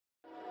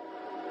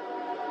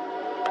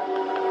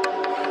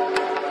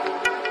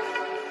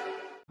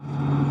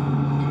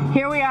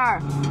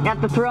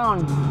at the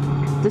throne.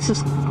 This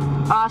is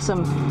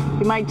awesome.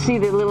 You might see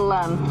the little,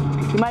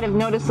 you might have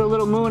noticed the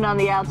little moon on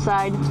the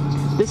outside.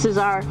 This is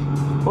our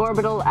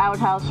orbital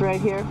outhouse right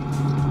here.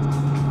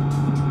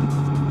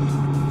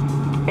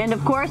 And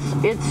of course,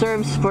 it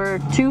serves for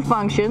two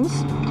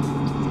functions.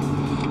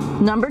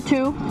 Number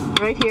 2,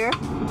 right here.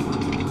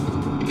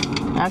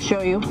 I'll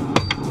show you.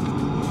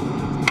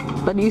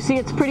 But you see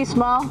it's pretty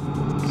small,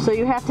 so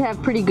you have to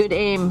have pretty good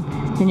aim,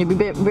 and you'll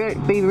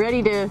be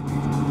ready to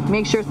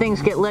make sure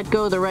things get let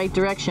go the right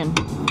direction.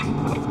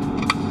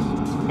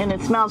 And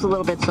it smells a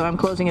little bit, so I'm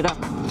closing it up.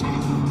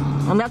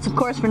 And that's of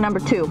course for number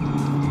 2.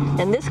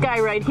 And this guy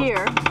right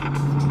here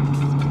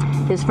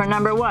is for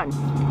number 1.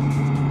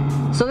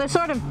 So they're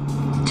sort of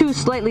two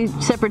slightly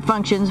separate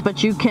functions,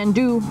 but you can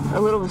do a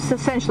little,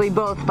 essentially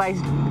both, by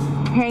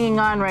hanging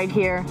on right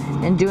here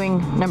and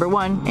doing number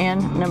 1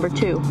 and number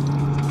 2.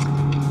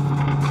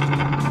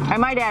 I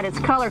might add it's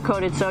color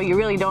coded so you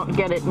really don't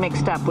get it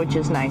mixed up, which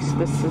is nice.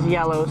 This is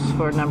yellows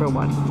for number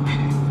 1.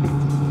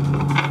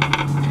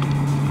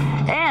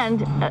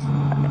 And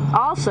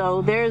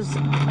also there's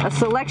a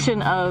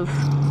selection of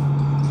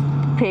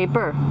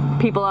paper.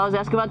 People always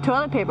ask about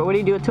toilet paper. What do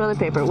you do with toilet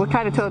paper? What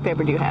kind of toilet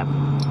paper do you have?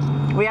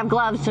 We have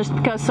gloves just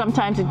because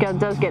sometimes it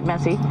does get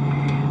messy.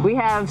 We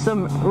have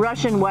some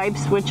Russian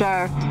wipes, which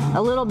are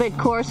a little bit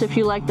coarse if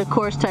you like the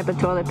coarse type of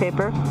toilet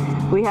paper.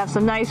 We have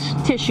some nice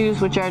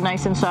tissues, which are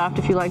nice and soft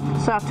if you like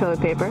soft toilet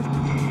paper.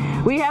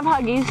 We have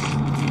Huggies,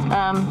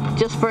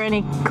 just for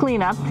any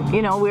cleanup.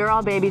 You know, we were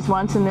all babies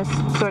once, and this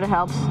sort of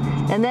helps.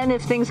 And then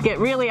if things get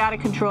really out of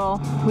control,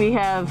 we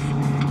have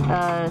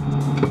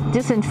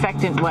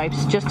disinfectant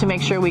wipes, just to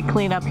make sure we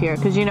clean up here.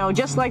 Because, you know,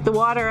 just like the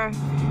water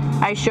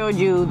I showed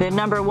you, the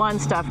number 1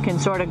 stuff can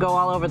sort of go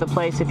all over the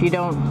place if you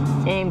don't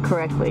aim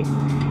correctly.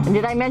 And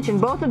did I mention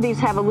both of these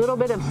have a little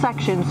bit of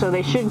suction, so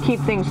they should keep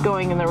things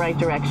going in the right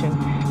direction.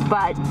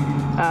 But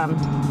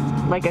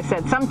like I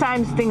said,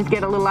 sometimes things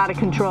get a little out of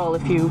control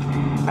if you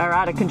are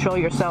out of control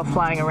yourself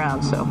flying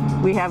around. So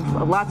we have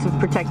lots of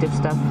protective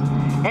stuff.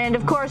 And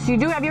of course, you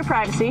do have your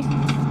privacy.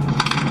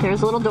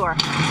 There's a little door.